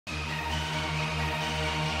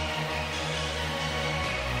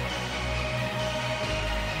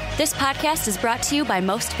This podcast is brought to you by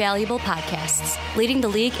Most Valuable Podcasts, leading the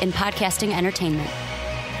league in podcasting entertainment.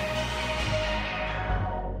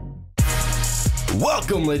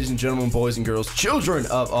 Welcome, ladies and gentlemen, boys and girls, children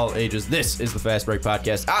of all ages. This is the Fast Break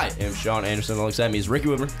Podcast. I am Sean Anderson. Alongside me is Ricky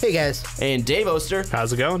Widmer. Hey, guys. And Dave Oster.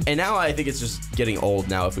 How's it going? And now I think it's just getting old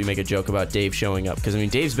now if we make a joke about Dave showing up. Because, I mean,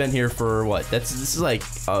 Dave's been here for, what? This is like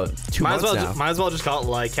 2 months now. Might as well just call it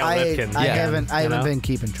like Cal Ripken. I haven't been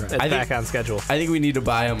keeping track. It's back on schedule. I think we need to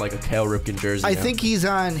buy him like a Cal Ripken jersey. I think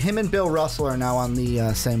him and Bill Russell are now on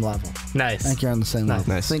the same level. Nice. I think you're on the same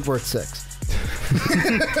level. Nice. I think we're at 6.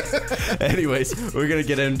 Anyways, we're gonna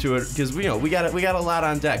get into it because we got a lot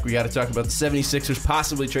on deck. We got to talk about the 76ers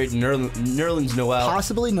possibly trading Nerlens Noel.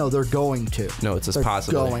 Possibly? No, they're going to. No, it says they're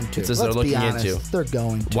possibly. Going to. It says Let's they're looking be honest. into. They're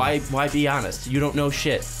going to. Why be honest? You don't know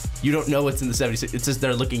shit. You don't know what's in the 76. It says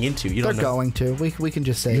they're looking into. You don't they're know. going to. We can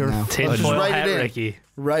just say it now. Tinfoil write hat, it in. Ricky.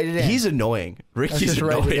 Write it in. He's annoying. Ricky's just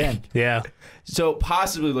write annoying. it in. Yeah. So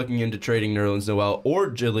possibly looking into trading Nerlens Noel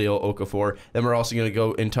or Jahlil Okafor. Then we're also going to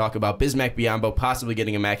go and talk about Bismack Biyombo possibly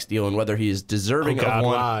getting a max deal and whether he is deserving of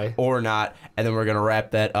one or not. And then we're going to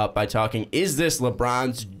wrap that up by talking, is this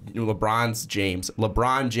LeBron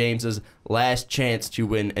James's last chance to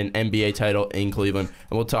win an NBA title in Cleveland?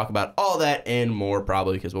 And we'll talk about all that and more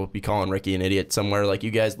probably because we'll be calling Ricky an idiot somewhere like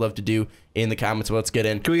you guys love to do in the comments. So let's get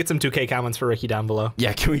in. Can we get some 2K comments for Ricky down below?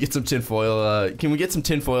 Yeah, can we get some tinfoil? Can we get some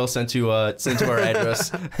tinfoil sent to our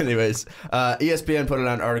address? Anyways, ESPN put out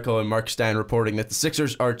an article and Mark Stein reporting that the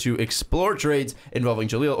Sixers are to explore trades involving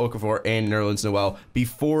Jahlil Okafor and Nerlens Noel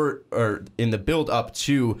before or in the build up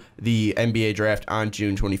to the NBA draft on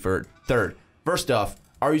June 23rd. First off,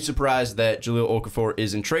 are you surprised that Jahlil Okafor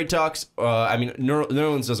is in trade talks? I mean,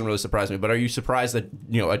 Nerlens doesn't really surprise me, but are you surprised that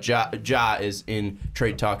a Ja is in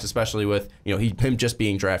trade talks, especially with him just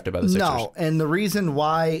being drafted by the Sixers? No, and the reason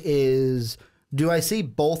why is, do I see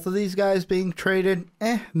both of these guys being traded?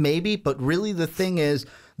 Maybe, but really the thing is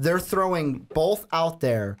they're throwing both out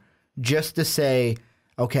there just to say,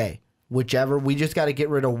 okay, whichever, we just got to get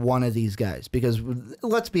rid of one of these guys because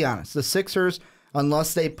let's be honest, the Sixers,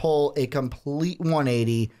 unless they pull a complete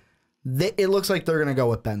 180, it looks like they're going to go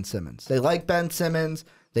with Ben Simmons. They like Ben Simmons.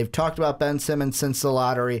 They've talked about Ben Simmons since the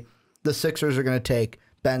lottery. The Sixers are going to take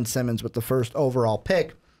Ben Simmons with the first overall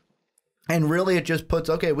pick. And really it just puts,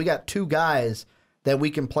 okay, we got two guys that we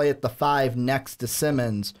can play at the 5 next to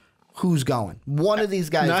Simmons. Who's going? One of these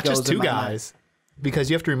guys Not goes just two in my guys. Mind. Because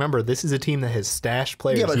you have to remember, this is a team that has stashed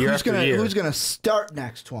players year after year. Who's going to start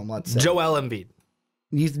next to him, let's say? Joel Embiid.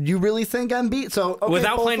 You really think Embiid? So okay,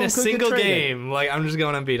 without playing a single game, I'm just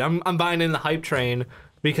going Embiid. I'm buying in the hype train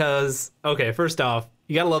because, okay, first off,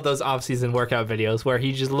 you got to love those off-season workout videos where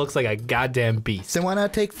he just looks like a goddamn beast. So why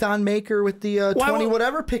not take Thon Maker with the 20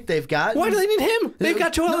 whatever pick they've got? Why do they need him? They've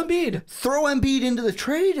got Joel Embiid. Throw Embiid into the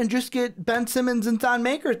trade and just get Ben Simmons and Thon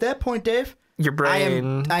Maker at that point, Dave. Your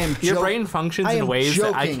brain, your brain functions in ways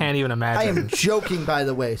that I can't even imagine. I am joking, by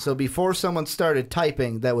the way. So before someone started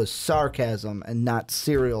typing, that was sarcasm and not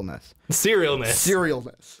serialness.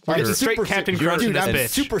 Serialness. I'm just straight Captain Crunch in this bitch.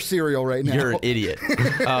 Super serial right now. You're an idiot.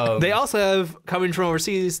 They also have, coming from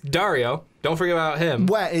overseas, Dario. Don't forget about him.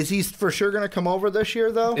 What, is he for sure going to come over this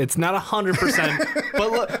year, though? It's not 100%.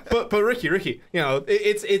 but look, but Ricky,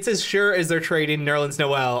 it's as sure as they're trading Nerlens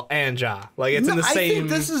Noel and Ja. Like, it's in the same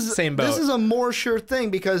boat. This is a more sure thing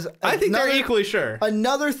because I think they're equally sure.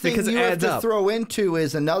 Another thing you have to throw into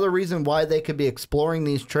is another reason why they could be exploring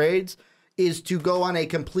these trades is to go on a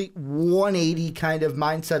complete 180 kind of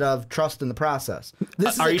mindset of trust in the process.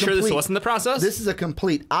 Are you sure this wasn't the process? This is a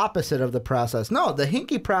complete opposite of the process. No, the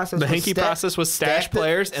Hinkie process was stash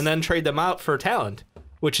players and then trade them out for talent,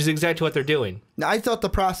 which is exactly what they're doing. Now, I thought the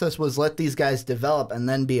process was let these guys develop and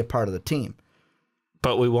then be a part of the team.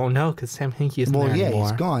 But we won't know because Sam Hinkie isn't there anymore.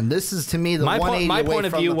 He's gone. This is, to me, the 180 My point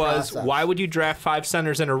of view was, process. Why would you draft 5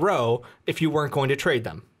 centers in a row if you weren't going to trade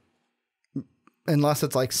them? Unless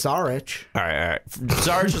it's like Saric. All right.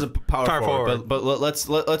 Saric is a power forward. But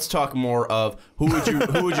let's talk more of who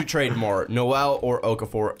would you trade more, Noel or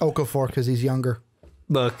Okafor? Okafor because he's younger.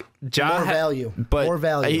 Look, more value.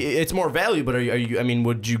 It's more value. But are you? I mean,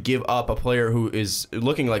 would you give up a player who is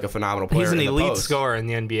looking like a phenomenal player? He's an elite scorer in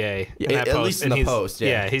the NBA. At least in the post.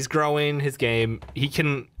 Yeah, he's growing his game. He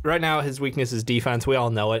can. Right now, his weakness is defense. We all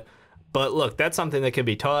know it. But look, that's something that can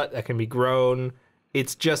be taught. That can be grown.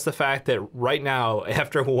 It's just the fact that right now,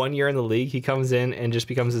 after 1 year in the league, he comes in and just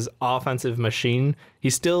becomes this offensive machine.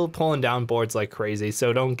 He's still pulling down boards like crazy,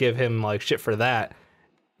 so don't give him like shit for that.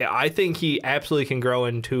 I think he absolutely can grow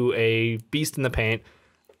into a beast in the paint.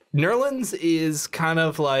 Nerlens is kind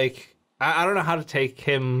of like, I don't know how to take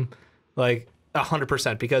him like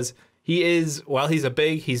 100% because He is, while he's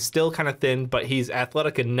he's still kind of thin, but he's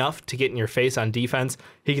athletic enough to get in your face on defense.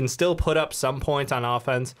 He can still put up some points on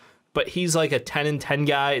offense, but he's like a 10-10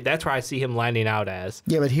 guy. That's where I see him landing out as.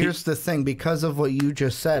 Yeah, but here's the thing. Because of what you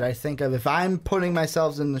just said, I think of if I'm putting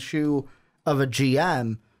myself in the shoe of a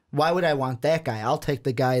GM, why would I want that guy? I'll take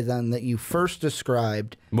the guy then that you first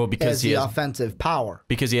described as the offensive power.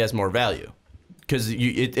 Because he has more value. Because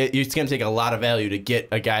it's going to take a lot of value to get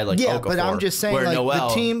a guy like Okafor. Yeah, but I'm just saying, like, Noel,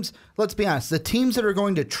 the teams, let's be honest, the teams that are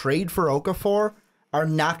going to trade for Okafor are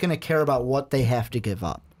not going to care about what they have to give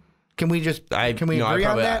up. Can we agree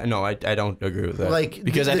on that? No, I don't agree with that. Like,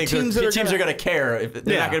 because I think teams are going to care. If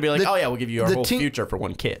they're not going to be like, we'll give you our whole future for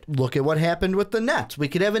one kid. Look at what happened with the Nets. We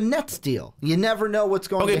could have a Nets deal. You never know what's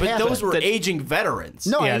going to happen. Okay, but those were aging veterans.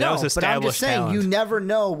 No, I know, that was but I'm just saying, talent. you never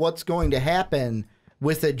know what's going to happen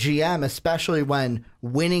with a GM, especially when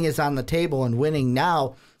winning is on the table and winning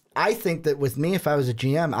now. I think that with me, if I was a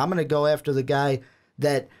GM, I'm going to go after the guy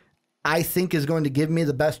that I think is going to give me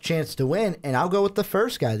the best chance to win, and I'll go with the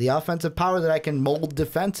first guy, the offensive power that I can mold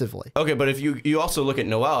defensively. Okay, but if you also look at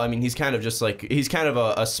Noel, I mean, he's kind of just like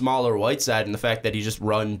a smaller Whiteside in the fact that he just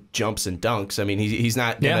jumps and dunks. I mean, he's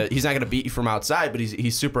not gonna beat you from outside, but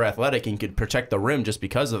he's super athletic and could protect the rim just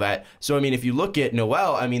because of that. So I mean, if you look at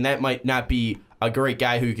Noel, I mean, that might not be a great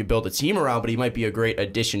guy who you could build a team around, but he might be a great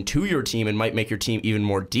addition to your team and might make your team even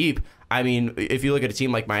more deep. I mean, if you look at a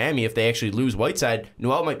team like Miami, if they actually lose Whiteside,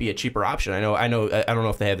 Noel might be a cheaper option. I don't know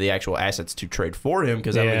if they have the actual assets to trade for him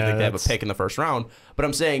because I don't even think they have a pick in the first round. But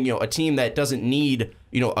I'm saying, a team that doesn't need,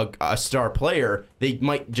 a star player, they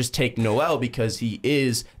might just take Noel because he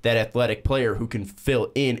is that athletic player who can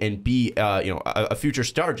fill in and be, a future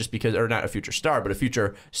star just because, or not a future star, but a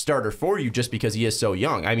future starter for you just because he is so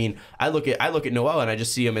young. I mean, I look at Noel and I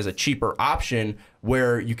just see him as a cheaper option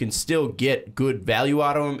where you can still get good value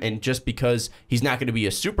out of him, and just because he's not going to be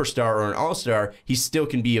a superstar or an all-star, he still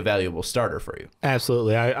can be a valuable starter for you.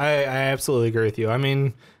 Absolutely. I absolutely agree with you. I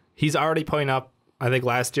mean, he's already putting up, I think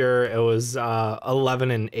last year it was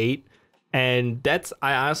 11 and 8, and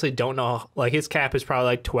I honestly don't know. Like, his cap is probably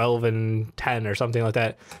like 12 and 10 or something like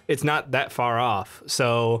that. It's not that far off.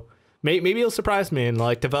 So maybe he'll surprise me and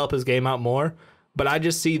like develop his game out more. But I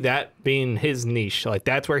just see that being his niche. Like,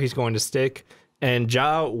 that's where he's going to stick. And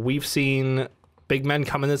we've seen big men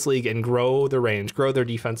come in this league and grow their range, grow their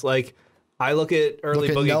defense. Like, I look at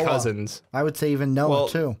Boogie Noah. Cousins. I would say even Noah,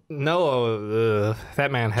 too. Noah,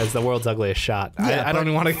 that man has the world's ugliest shot. Yeah, I don't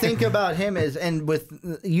even want to think about him and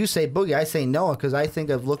with you say Boogie, I say Noah because I think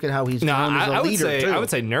of look at how he's grown as a leader, too. I would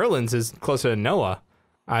say Nerlens is closer to Noah.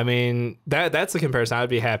 I mean, that's the comparison I'd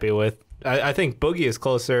be happy with. I think Boogie is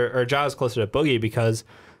closer, or Ja is closer to Boogie because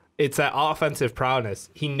it's that offensive prowess.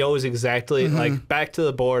 He knows exactly, like, back to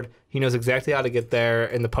the board, he knows exactly how to get there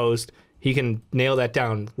in the post. He can nail that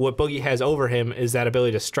down. What Boogie has over him is that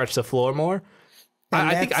ability to stretch the floor more.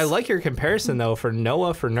 I think I like your comparison, though, for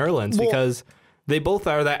Noah for Nerlens because they both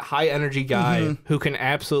are that high-energy guy who can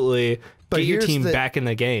absolutely get your team back in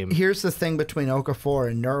the game. Here's the thing between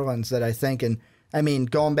Okafor and Nerlens that I think, and I mean,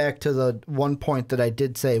 going back to the one point that I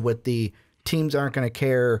did say with the teams aren't going to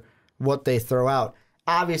care what they throw out.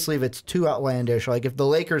 Obviously, if it's too outlandish, like if the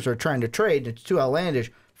Lakers are trying to trade, it's too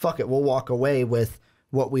outlandish, fuck it, we'll walk away with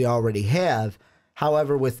what we already have.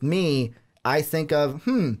 However, with me, I think of,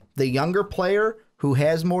 the younger player who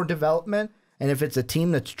has more development, and if it's a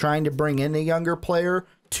team that's trying to bring in a younger player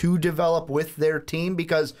to develop with their team,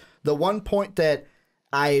 because the one point that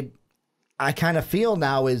I kind of feel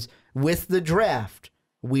now is with the draft,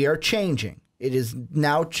 we are changing. It is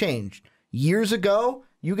now changed. Years ago,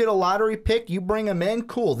 you get a lottery pick, you bring him in,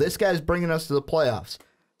 cool, this guy's bringing us to the playoffs.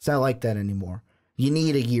 It's not like that anymore. You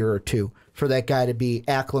need a year or two for that guy to be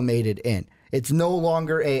acclimated in. It's no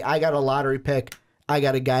longer I got a lottery pick, I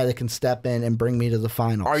got a guy that can step in and bring me to the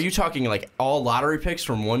finals. Are you talking like all lottery picks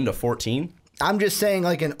from 1 to 14? I'm just saying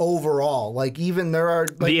like an overall. Like even there are...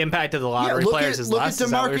 Like, the impact of the lottery players is less,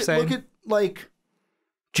 is that what you're saying? Look at like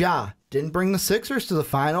Ja didn't bring the Sixers to the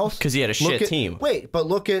finals. Because he had a shit team. Wait, but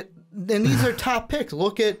look at... And these are top picks.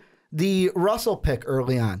 Look at the Russell pick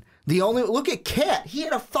early on. Look at Cat. He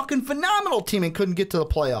had a fucking phenomenal team and couldn't get to the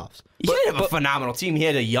playoffs. He didn't have a phenomenal team. He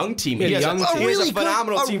had a young team. He has a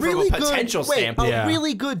phenomenal team from a potential standpoint. A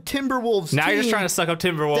really good Timberwolves now team. You're just trying to suck up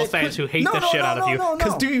Timberwolves fans who hate the shit out of you.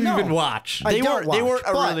 Because do you even watch? They weren't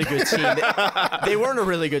a really good team. They weren't a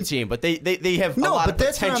really good team, but they have a lot of potential. No, but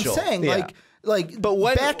that's what I'm saying. Yeah.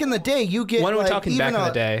 But back in the day, you get. When are we talking back in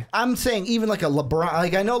the day? I'm saying even like a LeBron.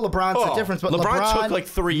 Like I know LeBron's the difference, but LeBron took like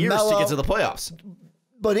 3 years to get to the playoffs.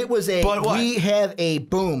 But it was we have a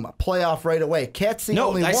boom playoff right away. Cat's the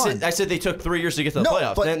only one. I said they took 3 years to get to the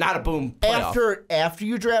playoffs. But not a boom playoff. After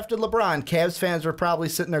you drafted LeBron, Cavs fans were probably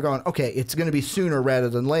sitting there going, okay, it's going to be sooner rather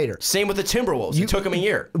than later. Same with the Timberwolves. It took them a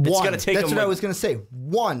year. It's going to take them. That's what I was going to say.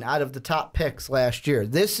 One out of the top picks last year.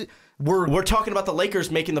 We're talking about the Lakers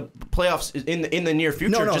making the playoffs in the near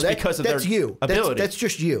future just because of their ability. That's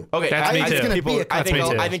just you. Okay, that's me too.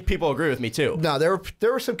 I think people agree with me too. No, there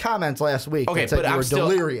were some comments last week that said you were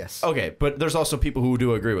delirious. Okay, but there's also people who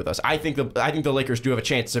do agree with us. I think the Lakers do have a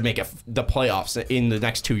chance to make the playoffs in the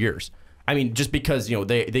next 2 years. I mean, just because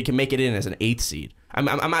they can make it in as an 8th seed. I'm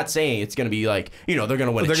not saying it's going to be like they're going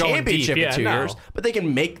to win a championship in 2 years, but they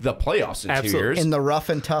can make the playoffs in 2 years in the rough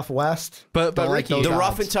and tough West. But Ricky, the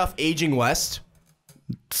rough and tough aging West.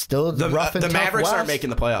 Still the rough and tough Mavericks West. aren't making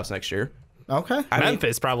the playoffs next year. Okay,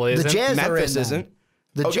 Memphis probably isn't. The Jazz Memphis isn't.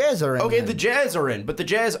 The Jazz are in. Okay, the Jazz are in, but the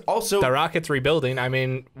Jazz also... The Rockets rebuilding. I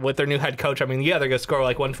mean, with their new head coach, I mean, yeah, they're going to score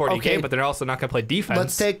like 140 game, but they're also not going to play defense.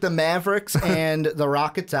 Let's take the Mavericks and the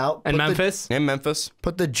Rockets out. And Memphis.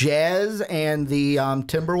 Put the Jazz and the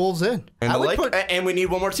Timberwolves in. And we need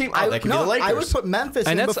one more team. That could be the Lakers. I would put Memphis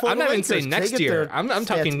in before I'm the not even Lakers. saying next year. I'm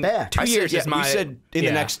talking back. 2 years is my... We said in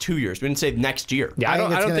the next 2 years. We didn't say next year. Yeah,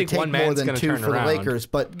 I don't think one man's going to turn for around. The Lakers,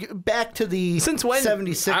 but back to the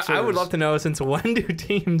 76ers. I would love to know, since when do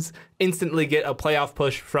teams instantly get a playoff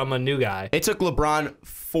push from a new guy? It took LeBron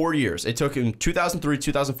 4 years. It took him 2003,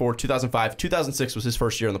 2004, 2005, 2006 was his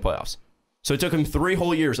first year in the playoffs. So it took him 3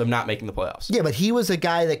 whole years of not making the playoffs. Yeah, but he was a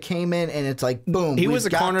guy that came in and it's like, boom. He was a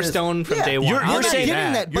cornerstone from day one. You're not getting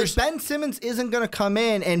that. But Ben Simmons isn't going to come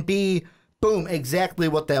in and be, boom, exactly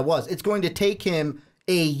what that was. It's going to take him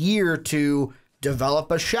a year to develop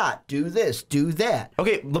a shot, do this, do that.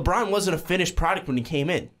 Okay, LeBron wasn't a finished product when he came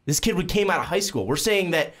in. This kid came out of high school. We're saying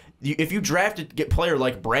that if you drafted a player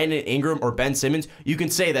like Brandon Ingram or Ben Simmons, you can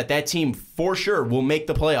say that team for sure will make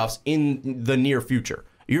the playoffs in the near future.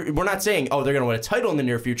 We're not saying, they're going to win a title in the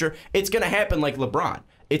near future. It's going to happen like LeBron.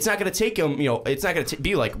 It's not going to take him, it's not going to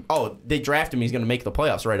be like, they draft him, he's going to make the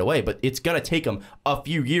playoffs right away. But it's going to take him a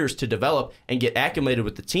few years to develop and get acclimated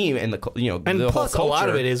with the team and the plus whole a lot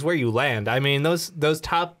of it is where you land. I mean, those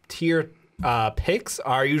top tier picks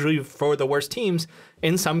are usually for the worst teams.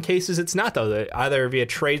 In some cases, it's not, though. Either via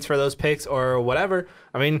trades for those picks or whatever.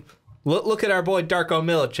 I mean, look at our boy Darko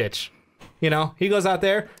Milicic. He goes out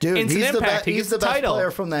there, dude, instant impact. He gets the title. Player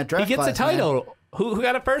from that draft he gets class, the title. Who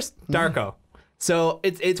got it first? Darko. So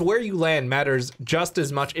it's where you land matters just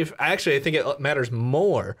as much. I think it matters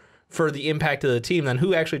more for the impact of the team than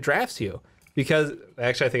who actually drafts you. Because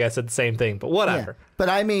actually, I think I said the same thing, but whatever. Yeah. But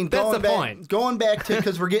I mean, that's the point. Going back to,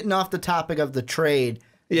 because we're getting off the topic of the trade.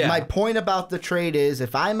 Yeah. My point about the trade is,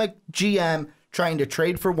 if I'm a GM trying to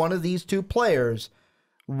trade for one of these two players,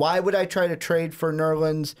 why would I try to trade for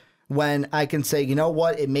Nerlens when I can say, you know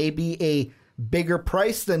what, it may be a bigger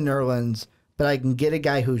price than Nerlens, but I can get a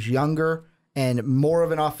guy who's younger and more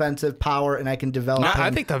of an offensive power, and I can develop him.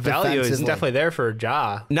 I think the value is definitely there for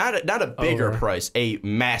Ja. Not a bigger price, a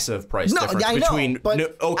massive price difference between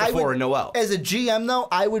Okafor and Noel. As a GM, though,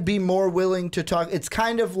 I would be more willing to talk. It's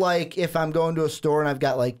kind of like if I'm going to a store and I've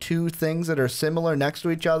got like two things that are similar next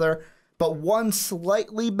to each other, but one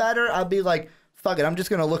slightly better, I'd be like, fuck it, I'm just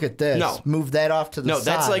going to look at this. No. Move that off to the side. No,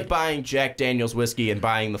 that's like buying Jack Daniel's whiskey and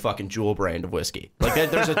buying the fucking Jewel brand of whiskey. Like,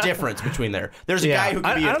 there's a difference between there. There's a guy who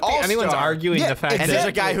could be an all-star. I don't think anyone's arguing the fact that. And there's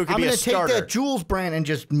a guy who could be a starter. I'm going to take that Jules brand and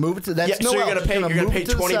just move it to that. So you're going to pay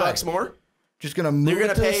 $20 more? Just going to move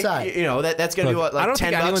it to the side. That's going to be what, like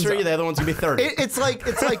 $10 for you? The other one's going to be 30. It's like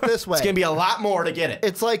this way. It's going to be a lot more to get it.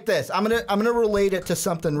 It's like this. I'm gonna relate it to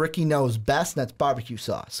something Ricky knows best, and that's barbecue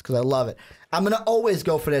sauce, because I love it. I'm going to always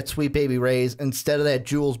go for that Sweet Baby Ray's instead of that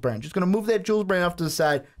Jules brand. Just going to move that Jules brand off to the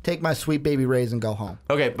side, take my Sweet Baby Ray's, and go home.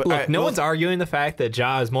 Okay, but look, no one's arguing the fact that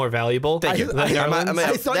Ja is more valuable. I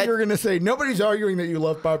thought you were going to say, nobody's arguing that you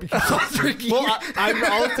love barbecue sauce, Ricky. Well, I'm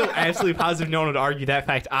also absolutely positive no one would argue that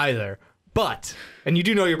fact either. But, and you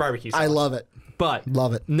do know your barbecue sauce. I love it. But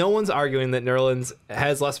love it. No one's arguing that Nerlens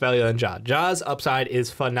has less value than Ja. Ja's upside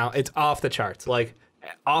is fun now. It's off the charts. Like,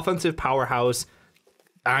 offensive powerhouse.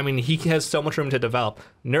 I mean, he has so much room to develop.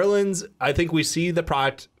 Nerlens, I think we see the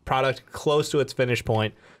product close to its finish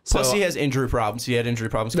point. So, plus, he has injury problems. He had injury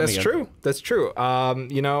problems coming in. That's true.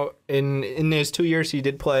 In his 2 years, he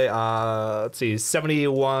did play,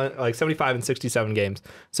 75 and 67 games.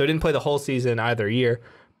 So he didn't play the whole season either year.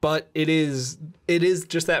 But it is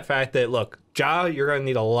just that fact that, look, Ja, you're going to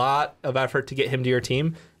need a lot of effort to get him to your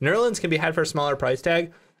team. Nerlens can be had for a smaller price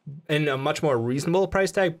tag and a much more reasonable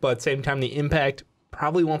price tag, but at the same time, the impact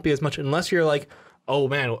probably won't be as much unless you're like, oh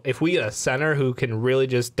man, if we get a center who can really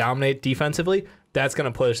just dominate defensively, that's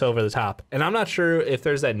going to push us over the top. And I'm not sure if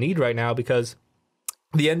there's that need right now because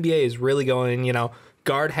the NBA is really going,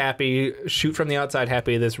 guard happy, shoot from the outside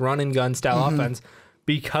happy, this run and gun style offense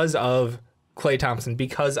because of Klay Thompson,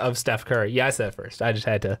 because of Steph Curry. Yeah, I said it first. I just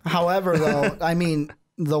had to. However, though, I mean,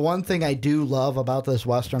 the one thing I do love about this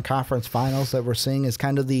Western Conference Finals that we're seeing is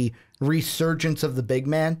kind of the resurgence of the big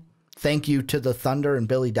man. Thank you to the Thunder and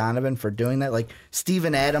Billy Donovan for doing that. Like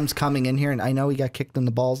Steven Adams coming in here, and I know he got kicked in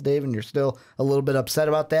the balls, Dave, and you're still a little bit upset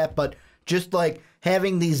about that, but just like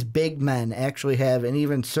having these big men actually have, and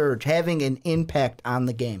even Serge, having an impact on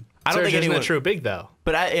the game. I don't think anyone a true big though.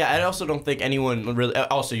 But I also don't think anyone really.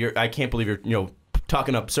 Also, I can't believe you're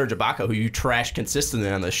talking up Serge Ibaka, who you trash consistently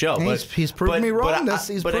on the show. But he's proven me wrong.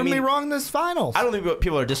 He's proven me wrong this finals. I don't think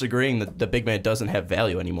people are disagreeing that the big man doesn't have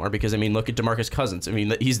value anymore because look at DeMarcus Cousins.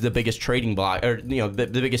 He's the biggest trading block, or the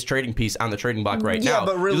biggest trading piece on the trading block right now. Yeah,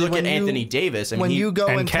 but really, you look at Anthony Davis. When you go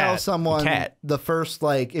and tell someone the first,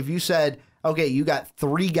 if you said, okay, you got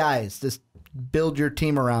 3 guys to build your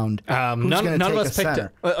team around. None of us picked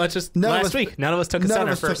it. Let's just last week. None of us took a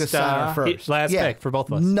center first. Last pick for both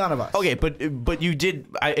of us. None of us. Okay, but you did.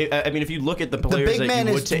 If you look at the players, the big man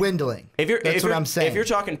is dwindling. That's what I'm saying. If you're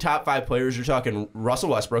talking top 5 players, you're talking Russell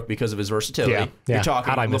Westbrook because of his versatility. Yeah. You're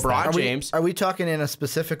talking LeBron James. Are we talking in a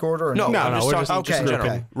specific order? Or no, we're just talking in general.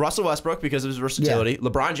 Okay. Russell Westbrook because of his versatility.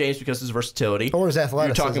 LeBron James because of his versatility. Or his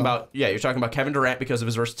athleticism. You're talking about Kevin Durant because of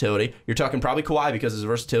his versatility. You're talking probably Kawhi because of his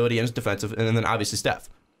versatility and his defensive, and then obviously Steph.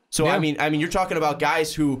 So yeah. you're talking about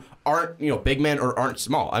guys who aren't big men or aren't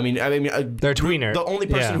small. They're tweener. The only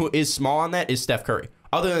person who is small on that is Steph Curry.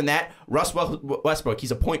 Other than that, Westbrook, he's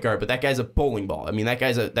a point guard, but that guy's a bowling ball. That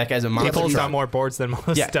guy's a monster. He pulls down more boards than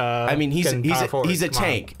most. Yeah. He's a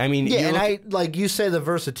tank. And you say the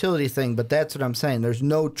versatility thing, but that's what I'm saying. There's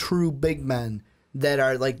no true big men that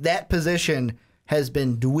are that position has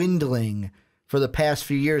been dwindling for the past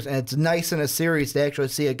few years, and it's nice in a series to actually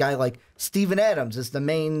see a guy like Steven Adams is the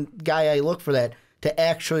main guy I look for that to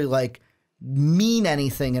actually mean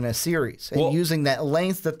anything in a series and using that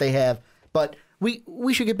length that they have. But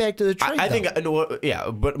we should get back to the trade. I think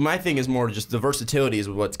but my thing is more just the versatility is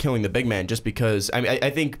what's killing the big man. Just because I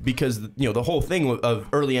think because the whole thing of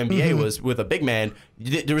early NBA was with a big man,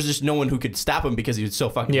 there was just no one who could stop him because he was so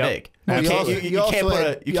fucking big. Well, you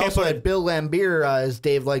also had Bill Laimbeer, as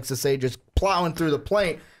Dave likes to say, just plowing through the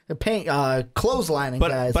paint, clotheslining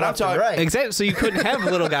guys. But I'm talking right. Exactly. So you couldn't have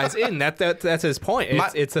little guys in. That's his point.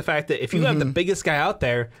 It's the fact that if you have the biggest guy out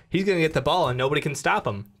there, he's going to get the ball and nobody can stop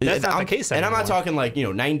him. That's not the case anymore. And I'm not talking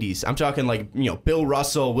 90s. I'm talking Bill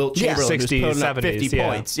Russell, Wilt Chamberlain, 60s, who's putting 70s, up 50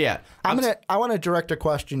 points. Yeah. I want to direct a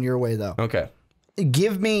question your way though. Okay.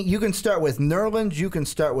 You can start with Nerlens, you can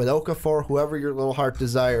start with Okafor, whoever your little heart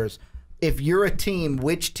desires. If you're a team,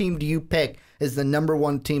 which team do you pick as the number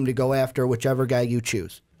 1 team to go after whichever guy you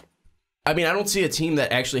choose? I don't see a team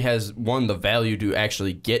that actually has the value to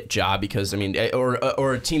actually get Ja because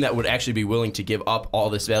or a team that would actually be willing to give up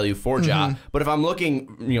all this value for Ja. But if I'm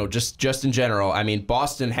looking, just in general,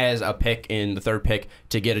 Boston has a pick in the 3rd pick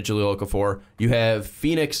to get a Jahlil Okafor. You have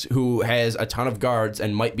Phoenix who has a ton of guards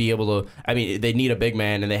and might be able to. They need a big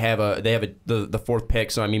man and they have the 4th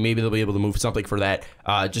pick, so maybe they'll be able to move something for that,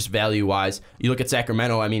 just value wise. You look at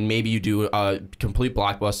Sacramento. Maybe you do a complete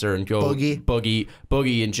blockbuster and go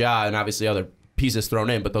Boogie and Ja, and obviously other pieces thrown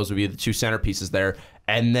in, but those would be the 2 centerpieces there.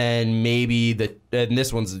 And then maybe and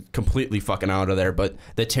this one's completely fucking out of there, but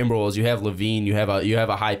the Timberwolves, you have Levine, you have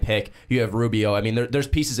a high pick, you have Rubio. There's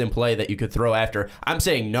pieces in play that you could throw after. I'm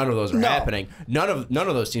saying none of those are happening. None of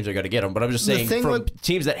those teams are going to get them, but I'm just saying from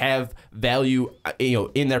teams that have value,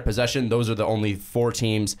 in their possession, those are the only 4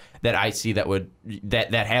 teams that I see that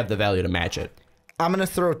have the value to match it. I'm going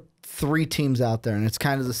to throw 3 teams out there, and it's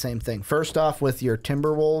kind of the same thing. First off, with your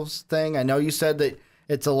Timberwolves thing, I know you said that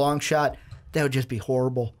it's a long shot. That would just be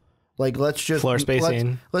horrible. Let's just floor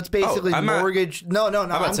spacing. Let's basically mortgage. No. I'm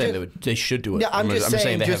not saying they should do it. Yeah, I'm just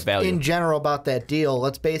saying they have value in general about that deal.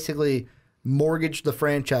 Let's basically mortgage the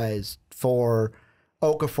franchise for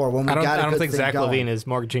Okafor when we got a good I don't think Zach going. LaVine is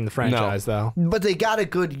mortgaging the franchise though. But they got a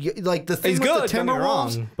good the thing He's with good, the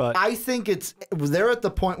Timberwolves. But I think they're at the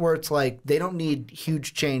point where it's they don't need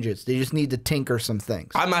huge changes. They just need to tinker some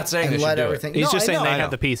things. I'm not saying they should do it. He's just saying they have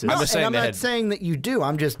the pieces. I'm not saying that you do.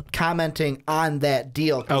 I'm just commenting on that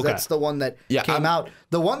deal because that's the one that came out.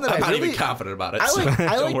 The one that I'm not even confident about it.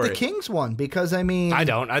 I like the Kings one because I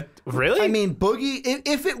don't. Really? Boogie.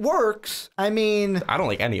 If it works, I don't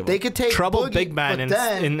like any of them. They could take trouble Boogie, big man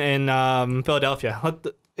in Philadelphia.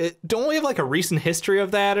 don't we have like a recent history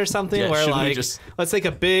of that or something? Yeah, where shouldn't we like, just- let's take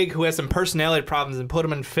a big who has some personality problems and put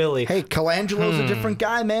him in Philly. Hey, Colangelo's a different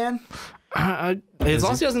guy, man. As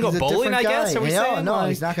long as he doesn't go He's a bowling, different I guess. guy. Are we no, saying? no, Like-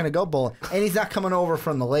 he's not going to go bowling, and he's not coming over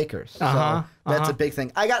from the Lakers. So that's a big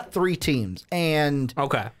thing. I got 3 teams, and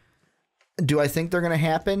Okay. do I think they're going to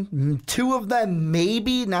happen? 2 of them,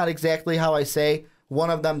 maybe, not exactly how I say. One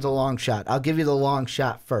of them's a long shot. I'll give you the long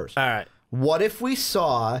shot first. All right. What if we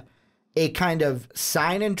saw a kind of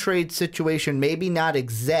sign and trade situation, maybe not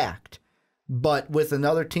exact, but with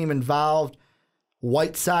another team involved?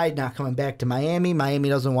 Whiteside not coming back to Miami. Miami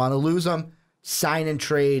doesn't want to lose him. Sign and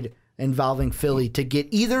trade involving Philly to get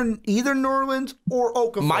either Nerlens or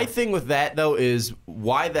Okafor. My thing with that, though, is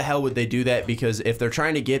why the hell would they do that? Because if they're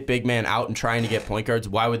trying to get big man out and trying to get point guards,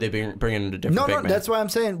 why would they bring in a different big man? That's why I'm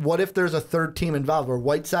saying, what if there's a third team involved where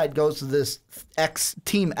Whiteside goes to this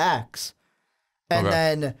team X, and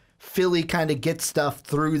then Philly kind of gets stuff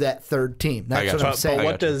through that third team. That's what I'm saying. But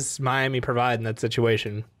what does Miami provide in that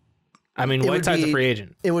situation? I mean, Whiteside's a free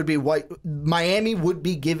agent. It would be Miami would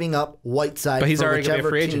be giving up Whiteside. But he's for already going to be a whichever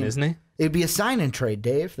free agent, team. isn't he? It'd be a sign and trade,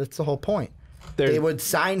 Dave. That's the whole point. They would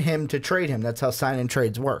sign him to trade him. That's how sign and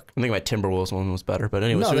trades work. I think my Timberwolves one was better, but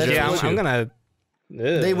anyways. No, that's- Yeah, I'm going to...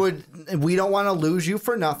 They would. We don't want to lose you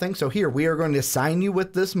for nothing. So here we are going to sign you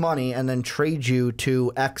with this money and then trade you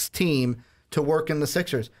to X team to work in the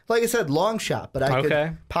Sixers. Like I said, long shot, but I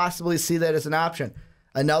could possibly see that as an option.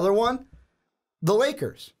 Another one, the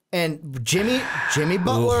Lakers. And Jimmy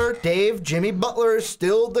Butler, Jimmy Butler is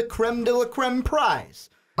still the creme de la creme prize.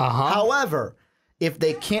 However, if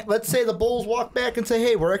they can't, let's say the Bulls walk back and say,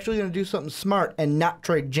 hey, we're actually going to do something smart and not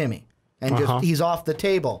trade Jimmy. And just he's off the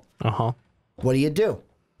table. What do?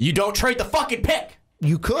 You don't trade the fucking pick.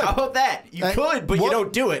 You could. How about that? You could, but you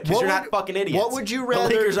don't do it because you're not fucking idiots. What would you rather?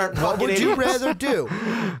 The Lakers aren't what fucking would idiots. you rather do?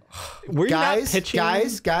 Were you not pitching?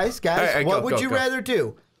 Guys. right, what go, would go, you go. rather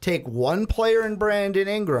do? Take one player in Brandon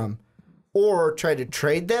Ingram, or try to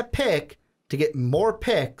trade that pick to get more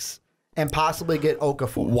picks and possibly get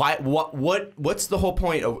Okafor? Why? What's the whole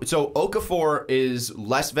point? So Okafor is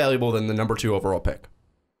less valuable than the number 2 overall pick.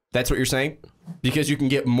 That's what you're saying? Because you can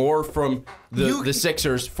get more from the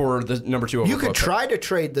Sixers for the number 2 overall You could pick. try to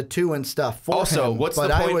trade the 2 and stuff for Also, him. what's the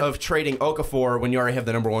but I point would- of trading Okafor when you already have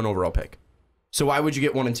the number 1 overall pick? So why would you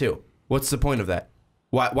get 1 and 2? What's the point of that?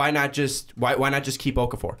 Why not just keep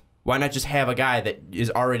Okafor? Why not just have a guy that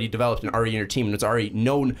is already developed and already in your team and it's already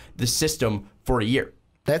known the system for a year?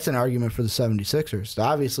 That's an argument for the 76ers.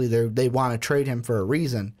 Obviously, they want to trade him for a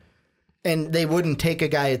reason. And they wouldn't take a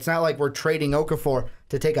guy. It's not like we're trading Okafor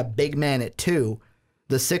to take a big man at 2.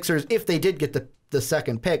 The Sixers, if they did get the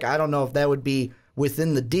second pick, I don't know if that would be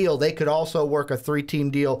within the deal. They could also work a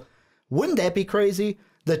 3-team deal. Wouldn't that be crazy?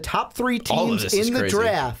 The top 3 teams in the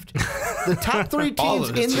draft, the top 3 teams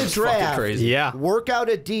in the draft work out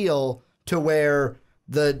a deal to where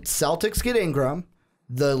the Celtics get Ingram,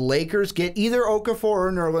 the Lakers get either Okafor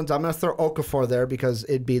or Nerlens. I'm going to throw Okafor there because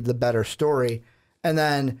it'd be the better story. And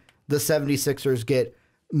then the 76ers get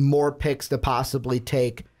more picks to possibly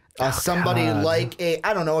take somebody like a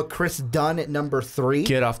Chris Dunn at number 3.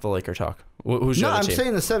 Get off the Laker talk. Who's your No, other I'm team?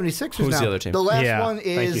 saying the 76ers Who's now. the other team? The last Yeah, one thank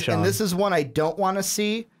you, is, Sean. and this is one I don't want to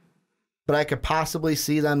see, but I could possibly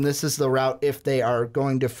see them. This is the route if they are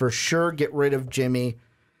going to for sure get rid of Jimmy.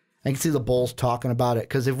 I can see the Bulls talking about it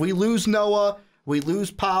because if we lose Noah, we lose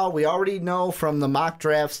Powell. We already know from the mock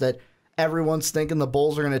drafts that everyone's thinking the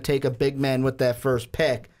Bulls are going to take a big man with that first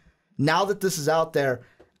pick. Now that this is out there,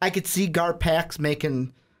 I could see Garpax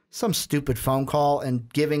making some stupid phone call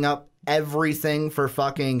and giving up everything for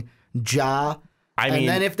fucking Ja. And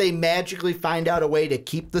then if they magically find out a way to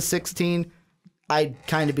keep the 16, I'd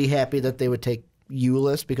kind of be happy that they would take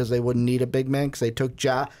Ulyss because they wouldn't need a big man because they took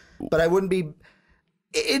Ja. But I wouldn't be...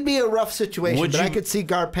 It'd be a rough situation, but I could see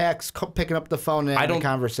Garpax picking up the phone and having a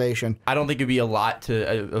conversation. I don't think it'd be a lot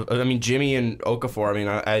to. I mean, Jimmy and Okafor. I mean,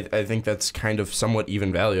 I think that's kind of somewhat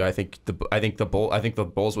even value. I think the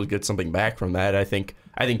Bulls would get something back from that. I think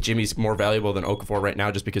Jimmy's more valuable than Okafor right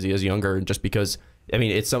now, just because he is younger and just because. I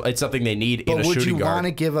mean, it's something they need in a shooting guard. But would you want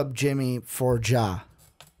to give up Jimmy for Ja?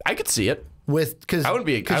 I could see it. Because I wouldn't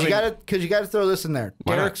be. Because you got to throw this in there.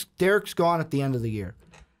 Derek's gone at the end of the year.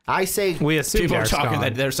 I say we assume people are Derek's talking gone.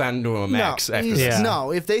 that they're signing to a max after this.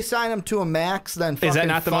 No, if they sign him to a max, then is that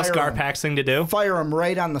not the most Garpax thing to do? Fire him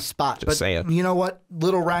right on the spot. Just saying. You know what?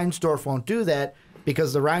 Little Reinsdorf won't do that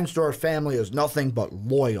because the Reinsdorf family is nothing but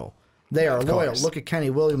loyal. They are loyal. Look at Kenny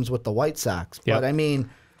Williams with the White Sox. Yep. But I mean,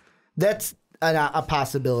 that's a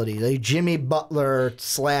possibility. A Jimmy Butler /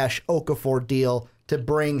 Okafor deal to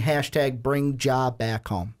bring #bring Ja back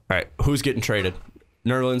home. All right, who's getting traded?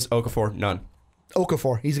 Nerlens, Okafor, none.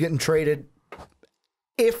 Okafor. He's getting traded,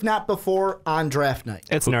 if not before, on draft night.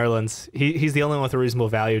 It's Nerlens. He's the only one with a reasonable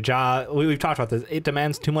value. We've talked about this. It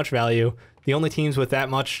demands too much value. The only teams with that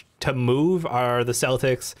much to move are the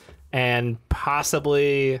Celtics and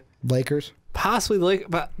possibly Lakers.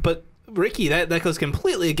 But Ricky, that goes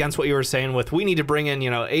completely against what you were saying with we need to bring in,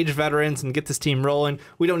 aged veterans and get this team rolling.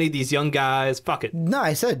 We don't need these young guys. Fuck it. No,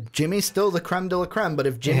 I said Jimmy's still the creme de la creme, but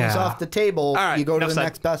if Jimmy's off the table, you go to the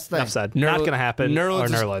next best thing. Enough said. Not going to happen.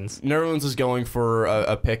 Nerlens. Nerlens is going for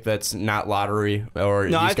a pick that's not lottery. Or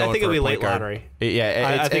no, I think it'll be late lottery.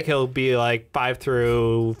 Yeah, I think he'll be like 5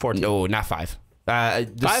 through 14. No, not 5.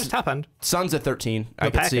 5's top end. Suns at 13. The I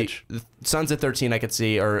could package. see. Suns at 13. I could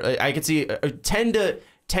see, or I could see 10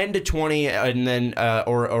 to 20, and then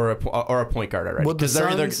or a point guard already, because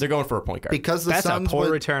they're going for a point guard. Because the that's Suns a poor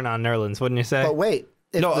return on Nerlens, wouldn't you say? But wait,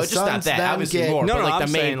 if no, the it's just not Suns that. then Obviously get, more. No, but like I'm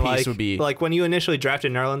the main saying piece would be like when you initially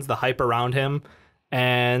drafted Nerlens, the hype around him.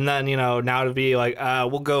 And then, now to be like,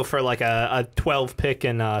 we'll go for like a 12 pick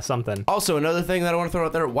and something. Also, another thing that I want to throw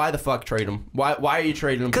out there, why the fuck trade him? Why are you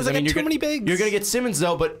trading him? Because I got too many bigs. You're going to get Simmons,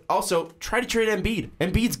 though, but also try to trade Embiid.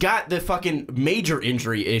 Embiid's got the fucking major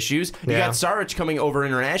injury issues. You got Saric coming over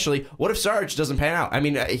internationally. What if Saric doesn't pan out? I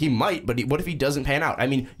mean, he might, but what if he doesn't pan out? I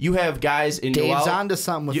mean, you have guys in Dave's Noel. onto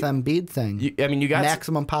something with Embiid thing. You got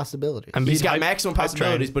maximum possibilities. He's got maximum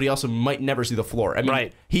possibilities, but he also might never see the floor. I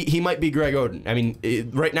mean, he might be Greg Oden. I mean,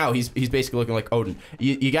 right now he's basically looking like Oden.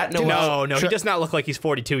 You got Noel. No, he does not look like he's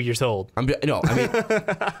 42 years old. I mean,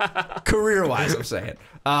 career-wise, I'm saying.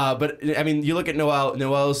 But I mean, you look at Noel.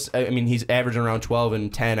 Noel's. I mean, he's averaging around 12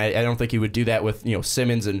 and 10. I don't think he would do that with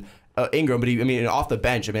Simmons and Ingram, but off the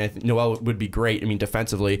bench, I think Noel would be great.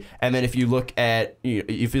 Defensively, and then if you look at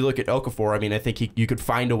Okafor, I think you could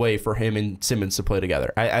find a way for him and Simmons to play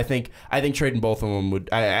together. I think trading both of them would.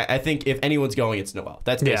 I think if anyone's going, it's Noel.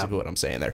 That's basically what I'm saying there.